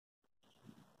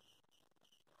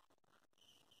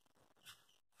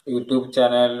YouTube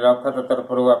channel Rafat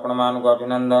तरफ आपण मान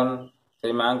अभिनंदन।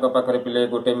 से माँ पाखे पिले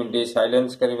गोटे मिनट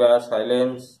साइलेंस करवा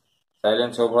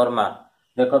साइलेंस ओवर माँ।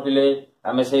 देख पिले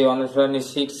आम से अनुसरणी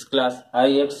 6 क्लास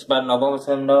IX बा नवम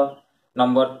श्रेणी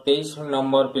नंबर 23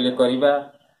 नंबर पिले करवा।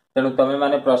 तेणु तुम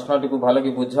मैंने प्रश्न टी भल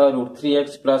कि बुझ √3x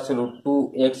 +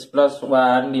 √2x +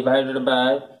 1 divided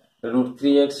by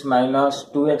 √3x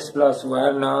 - 2x +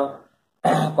 1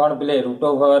 कौन पिले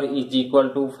 √ओवर इज इक्वल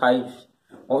टू 5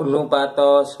 अनुपात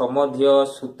समध्य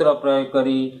सूत्र प्रयोग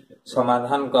करी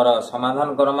समाधान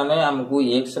कर माने हमको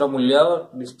x रो मूल्य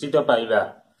निश्चित पाइबा।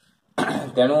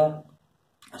 तेणु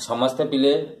समस्त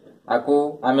पिले आकु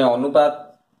आमे अनुपात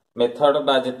मेथड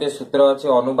बा जेते सूत्र अछि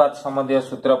अनुपात समध्य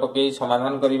सूत्र पकई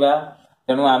समाधान करिबा।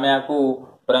 तेणु आमे आकु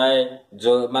प्राय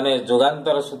माने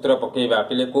जोगांतर सूत्र पकेइबा।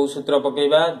 पिले को सूत्र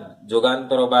पकेइबा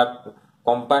जोगांतर बा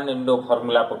कंपाउंड इंडो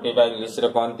फार्मूला पकेइबा इंग्लिश रे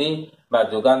कहंती बा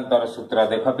जोगांतर सूत्र।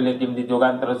 देख पिले किमती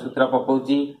जोगांतर सूत्र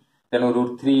पकाउची। तेणु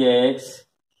 √3x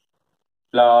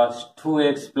 +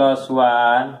 2x +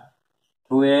 1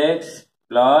 2x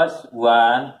 +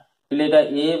 1 पिले एटा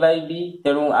a/b।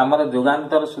 तेणु आमर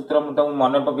जोगांतर सूत्र मु तुम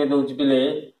मन पके दउची पिले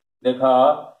देख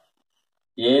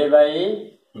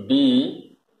a/b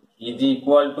is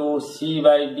equal to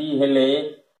c/d हेले।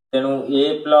 तेणु a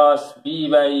 +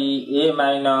 b/a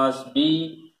 - b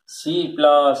c +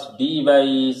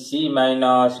 d/c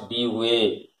 - d हुए।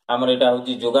 आमर एटा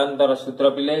होची जोगांतर सूत्र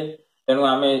पिले। तेणु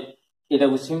आमे एटा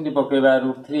को सिमती पकेबा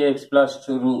 √3x +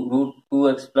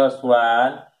 √2x +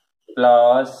 1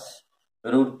 plus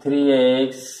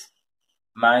 √3x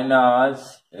 -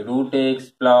 √x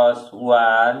 +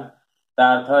 1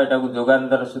 तार्थ एटा को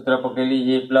जोगांतर सूत्र पकेली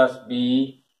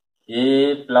a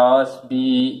 + b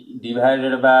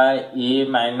divided by a -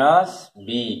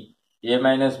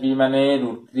 b माने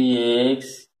 √3x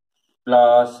 +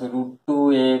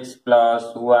 √2x +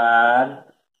 1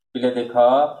 पिले देख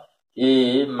a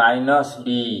 - b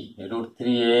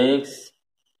 √3x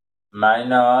 -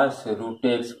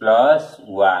 √x +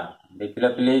 1 देखिला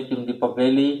पिले किमती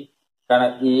पकेली कारण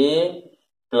a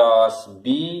 + b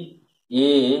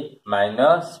a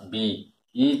 - b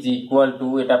is equal to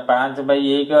एटा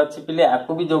 5/1 अछि पिले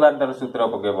आकु भी जोगांतर सूत्र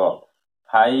पकेबो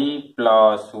 5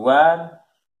 + 1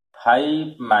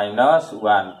 5 -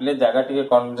 1 पिले जगह टिके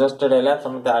कंजस्टेड हैला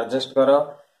समते एडजस्ट करो।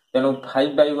 तेणु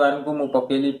 5/1 को मु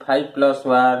पकेली 5 +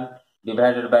 1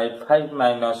 डिवाइडेड बाय 5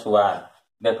 - 1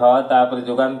 देख तापर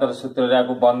जोगांतर सूत्र रे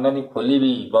आकु बंधनी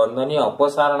खोलीबी बंधनी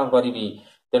अपसारण करिबी।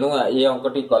 तेणु ए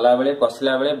अंकटी कला बेले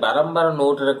कसला बेले बारंबार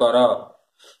नोट रे कर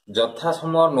जथा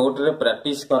समय नोट रे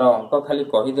प्रैक्टिस कर। अंक खाली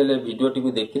कहि देले वीडियो टी को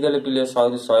देखि देले पिले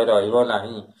 100 रहइबो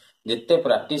नाही। जेते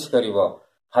प्रैक्टिस करिवो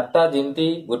खाता जिंती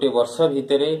गोटे वर्ष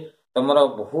भितरे तमरो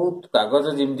बहुत कागज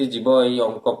जिंती जीवो एई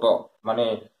अंक माने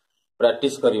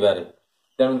प्रैक्टिस करिवारे।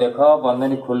 तेणु देख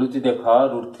बंधनी खोलुची देख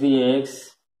 √3x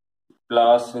 +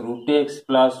 √x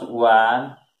 + 1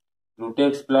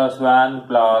 √x + 1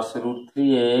 +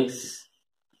 √3x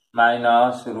 -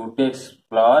 √x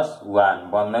 + 1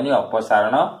 बंधनी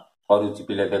अपसारण करूची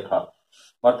पिले देख।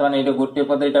 वर्तमान एटा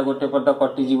गोटे पद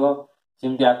कटि जीवो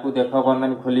सिमती आकु देख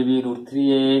बंधनी खोलिबी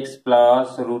 √3x +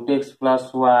 √x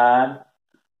 + 1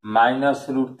 -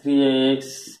 √3x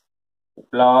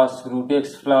 + √x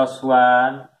 +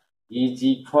 1 is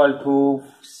equal to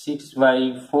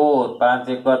 6/4 5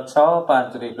 1 6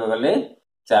 5 रे गले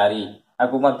 4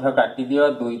 आकु मध्य काटी दियो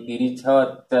 2 3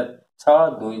 6 6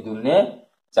 2 2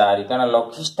 4 काना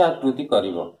लक्षिष्टा कृति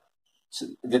करिवो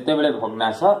जेते बेले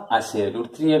भग्नांश आसे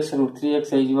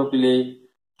 √3x हे जीवो पिले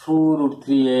 2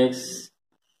 √3x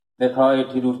देखो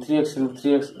एठी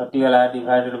 √3x कटि गला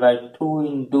divided by 2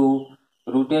 into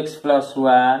 √x +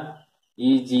 1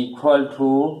 is equal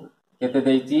to केते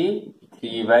देइची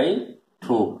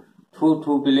 3/2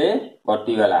 2 पिले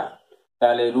कटि गला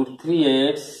ताले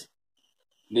 √3x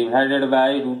divided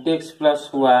by √x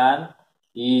 + 1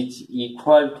 is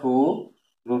equal to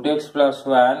 √x +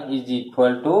 1 is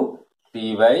equal to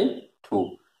 3/2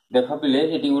 देख पिले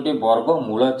एटी गोटे वर्ग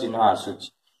मूल चिन्ह आसुची।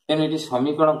 तेनु एटी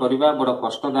समीकरण करिबा बड़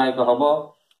कष्टदायक हबो।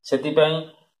 सेति पई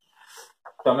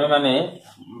तमे माने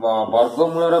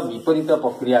वर्गमूलर विपरीत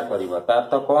प्रक्रिया करिवो तार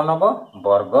तो कोन हबो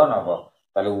वर्ग नबो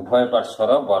ताले उभय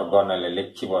पार्श्वर वर्ग नेले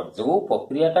लिखिबो जो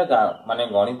प्रक्रियाटा माने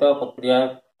गणित प्रक्रिया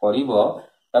करिवो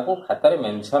ताको खातारे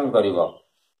मेंशन करिवो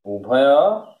उभय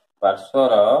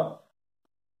पार्श्वर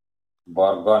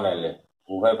वर्ग नेले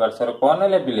उभय पार्श्वर कोन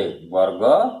नेले पिले वर्ग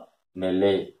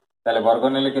नेले ताले वर्ग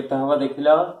नेले केते हबो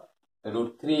देखिलो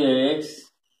 √3x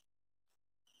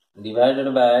डिवाइडेड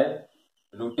बाय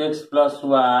 √x +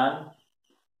 1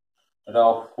 ର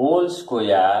whole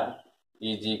square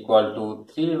is equal to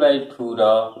 3/2 ର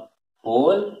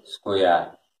होल स्क्वायर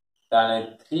ताने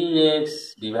 3x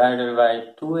divided by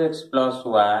 2x plus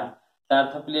 1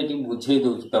 तार्थ पिले टी बुझे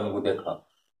दउछ तुमको देखो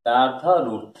तार्थ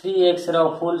 √3x रो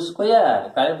होल स्क्वायर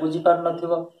काले बुझी पार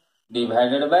नथिबो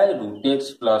divided by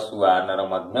 √x plus 1 row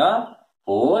Madhya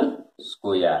whole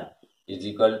square is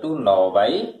equal to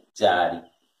 9/4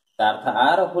 तार्थ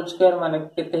are whole square माने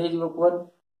केते हे जिवो कोन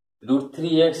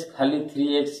 √3x खाली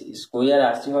 3x स्क्वायर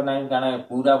आसीबो नाही काना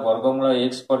पूरा वर्गमूल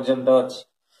x पर्यंत अछि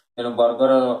तेनु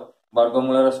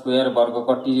वर्गमूल स्क्वायर वर्ग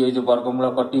कटि जे जो वर्गमूल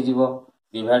कटि जीवो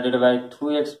divided by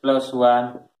 2x plus 1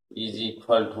 is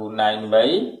equal to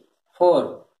 9/4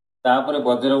 तापर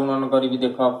वज्र गुणन करी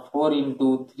देखो 4 into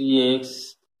 3x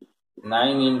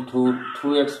 9 into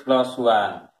 2x plus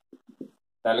 1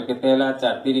 ताले केते हला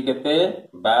 4 3 केते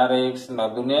 12x 9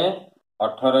 दुने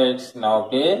 18x 9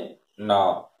 के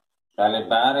 9 ताले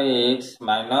 12x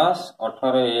minus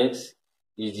 18x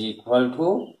is equal to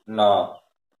 9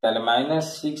 ताले minus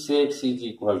 6x is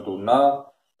equal to 9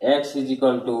 x is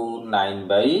equal to 9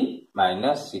 by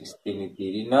minus 6 3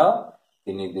 3 9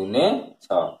 3 दुने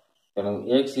 6 तेनु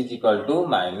x is equal to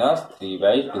minus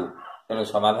 3/2 तेनु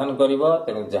समाधान करिवो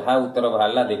तेनु जहा उत्तर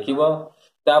भाला देखिवो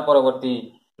ता परवर्ती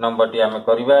नंबर टी आमे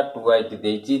करिवा 2i टी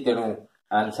देइची तेनु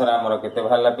आंसर हमर केते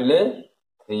भाला पिले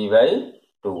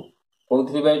 3/2 को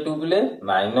 3/2 पिले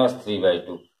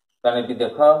 -3/2 ताने टी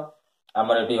देखो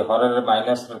हमर एटी हरर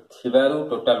माइनस थिबारु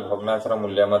टोटल भग्नांशर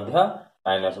मूल्य मध्य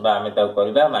माइनस बा आमे ता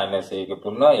करिबा -1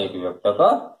 पूर्ण 1 विभक्त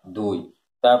 2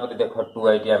 तापर देखो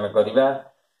 2i टी आमे करिबा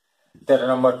 13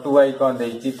 नंबर 2i कोन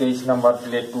देइची 23 नंबर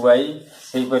पिले 2i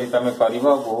सेही परि तमे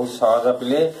करिवो बहुत सहज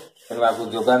पिले तेनु आकु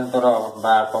जोगांतर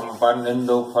बा कंपोनेंट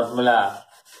फॉर्मूला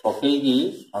पकेगी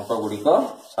अंक गुडी को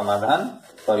समाधान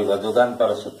करिवो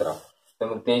जोगांतर सूत्र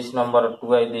तेनु 23 नंबर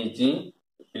 2i देइची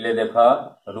पिले देखो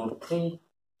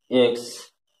 √3x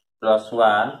plus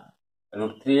 1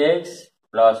 √3x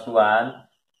plus 1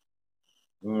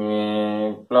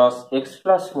 plus x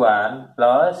plus 1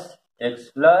 plus x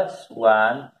plus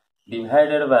 1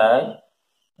 divided by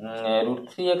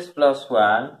 √3x plus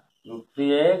 1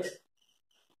 √3x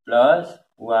plus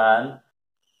 1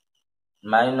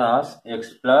 minus x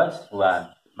plus 1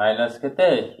 minus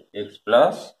केते x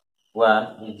plus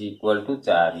 1 is equal to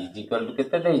 4 is equal to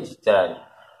केते देइछि 4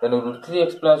 तेनु √3x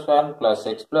plus 1 plus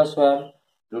x plus 1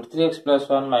 √3x plus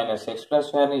 1 minus x plus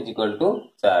 1 is equal to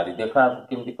 4 देखो आप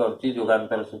केमती करछि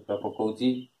जोगांतर सूत्र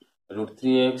पकोछि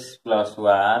 √3x plus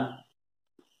 1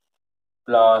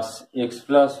 plus x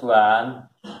plus 1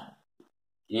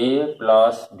 a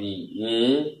plus b a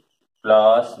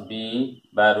plus b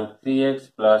by √3x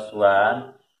plus 1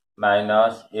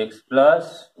 minus x plus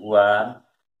 1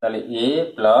 ताले a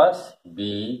plus b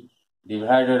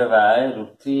divided by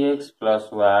 √3x plus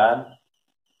 1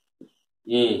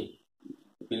 a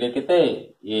पिले केते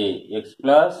a x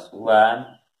plus 1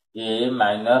 a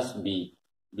minus b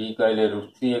b कहले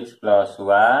 √3x plus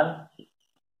 1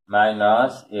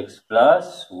 minus x plus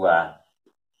 1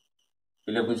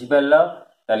 पिले बुझी परलो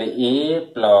ताले a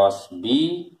plus b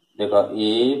देखो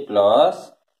a plus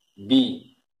b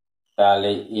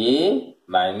ताले a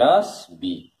minus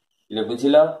b पिले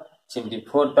बुझिलो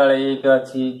 74 तले 1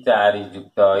 अछि 4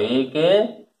 युक्त 1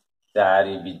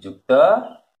 4 वियुक्त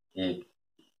 1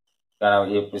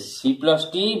 कारण ए c plus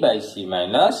d by c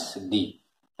minus d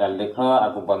ताले देखो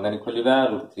आको बंधन खोलिबा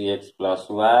 √3x plus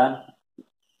 1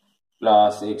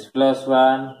 plus x plus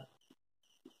 1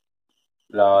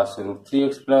 plus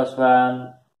 √3x plus 1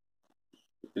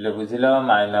 पिले बुझिलो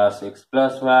minus x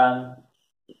plus 1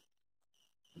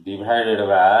 divided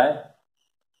by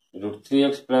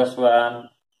 √3x plus 1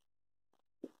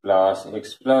 plus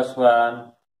x plus 1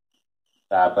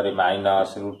 तापरे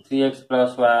माइनस √3x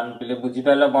plus 1 पिले बुझी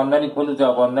पाला बंधनी खोलु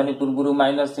जा बंधनी पूर्वरु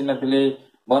माइनस चिन्ह थिले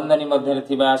बंधनी मध्य रे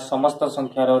थिबा समस्त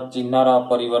संख्या रो चिन्ह रो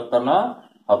परिवर्तन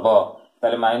हबो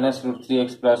ताले minus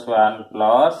 √3x plus 1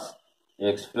 plus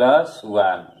x plus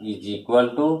 1 is equal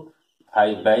to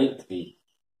 5/3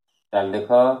 ताले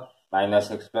देखो माइनस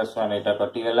x plus 1 एटा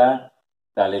कटि गेला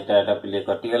ताले एटा पिले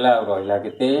कटि गेला और रहिला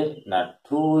केते ना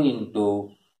 2 into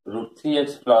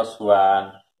 √3x plus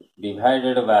 1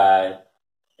 divided by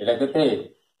एटा केते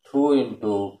 2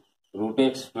 into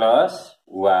 √x plus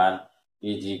 1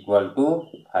 is equal to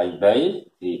 5/3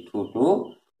 2 2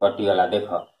 कटि गेला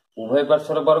देखो उभय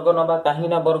पार्श्वर वर्ग नबा काहे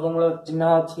ना वर्गमूल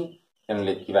चिन्ह अछि तेन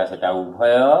लिखिबा सेटा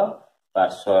उभय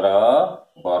पार्श्वर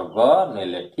वर्ग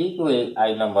नेले ठीक वे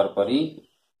आई नंबर परी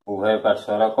उभय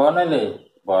पार्श्वर कोन नेले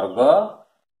वर्ग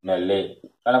नेले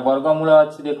कारण वर्गमूल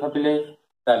अछि देखो पिले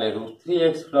ताले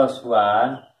 √3x plus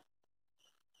 1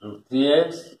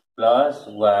 √3x plus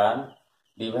 1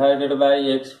 divided by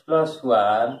x plus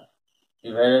 1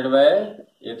 divided by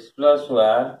x plus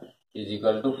 1 is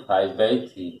equal to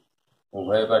 5/3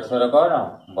 उभय पार्श्वर कौन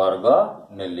वर्ग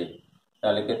नेली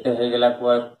ताले केते हे गेला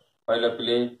कहले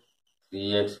पिले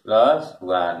 3x प्लस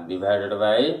 1 डिवाइडेड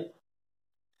बाय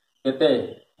केते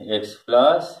x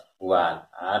plus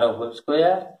 1 are whole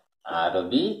square R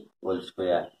B whole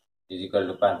square is equal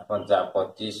to 5 पंजा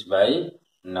 25 बाय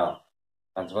 9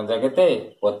 5 पंजा केते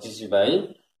 25 बाय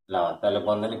 9 ताले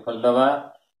बंधनी खोल दबा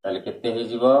ताले केते हे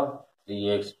जीवो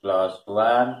 3x plus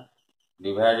 1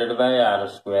 divided by are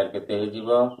square केते हे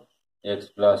जीवो x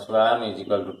plus 1 is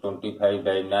equal to 25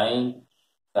 bye 9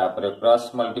 तापर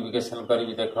क्रॉस मल्टिप्लिकेशन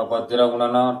करी देख वज्र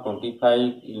गुणन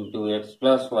 25 into x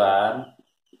plus 1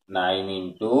 9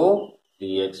 into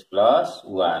 3x plus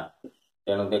 1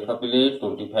 तेणु देख पिले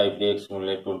 25x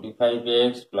गुणिले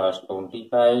 25x प्लस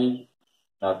 25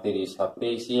 9 3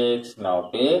 27x 9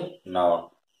 पे 9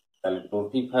 ताले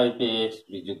 25x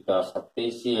विजुक्त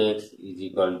 27x is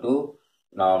equal to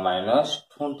 9 minus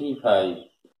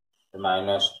 25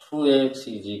 minus 2x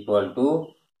is equal to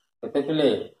केते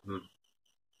पिले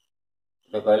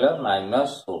कहल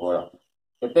माइनस 16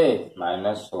 केते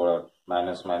माइनस 16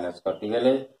 माइनस माइनस कटि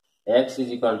गेले x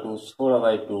इज इक्वल टू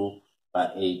 16/2 बा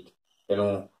 8 तेणु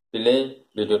पिले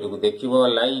वीडियो को देखिबो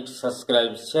लाइक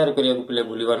सब्सक्राइब शेयर करिया को पिले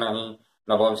भूलिबो नाही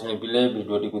नवम श्रेणी पिले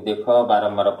वीडियो को देख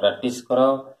बारंबार प्रैक्टिस करो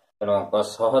तेणु अंक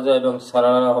सहज एवं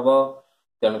सरल हबो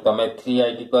तेणु तमे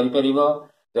 3IT करि परिबो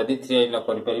जदि 3IT न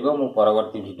करि परिबो मु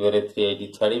परवर्ती वीडियो रे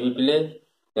 3IT छाड़ीबी पिले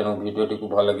तेणु वीडियो को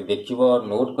भल कि देखिबो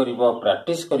नोट करिबो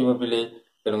प्रैक्टिस करिबो पिले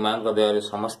तेणु मां को दया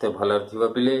समस्ते भल थिबो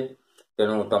पिले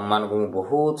तेणु तम मान को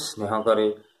बहुत स्नेह करे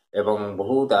एवं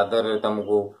बहुत आदर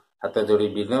तुमको हाथ जोड़ी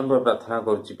विनम्र प्रार्थना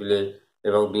करुच्ची पिले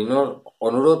एवं विनम्र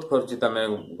अनुरोध करुच्ची तमे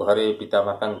घरे पिता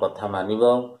माता कथा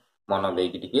मानिबो मन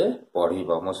देकी टिके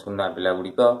पढ़िबो मो सुना पिला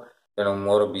गुड़िक तेणु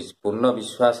मोर पूर्ण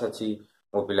विश्वास अछि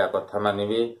मो पिला कथा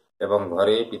मानिबे एवं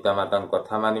घरे पिता माता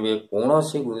कथा मानिबे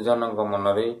कोनोसी गुरुजन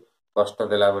मन रे कष्ट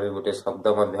देला बळे गोटे शब्द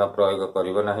मध्य प्रयोग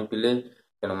करिबो नाही पिले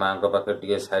तेणु मां को पाखे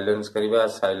टिके साइलेंस करिबा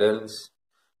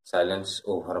साइलेंस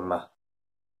ओभर मा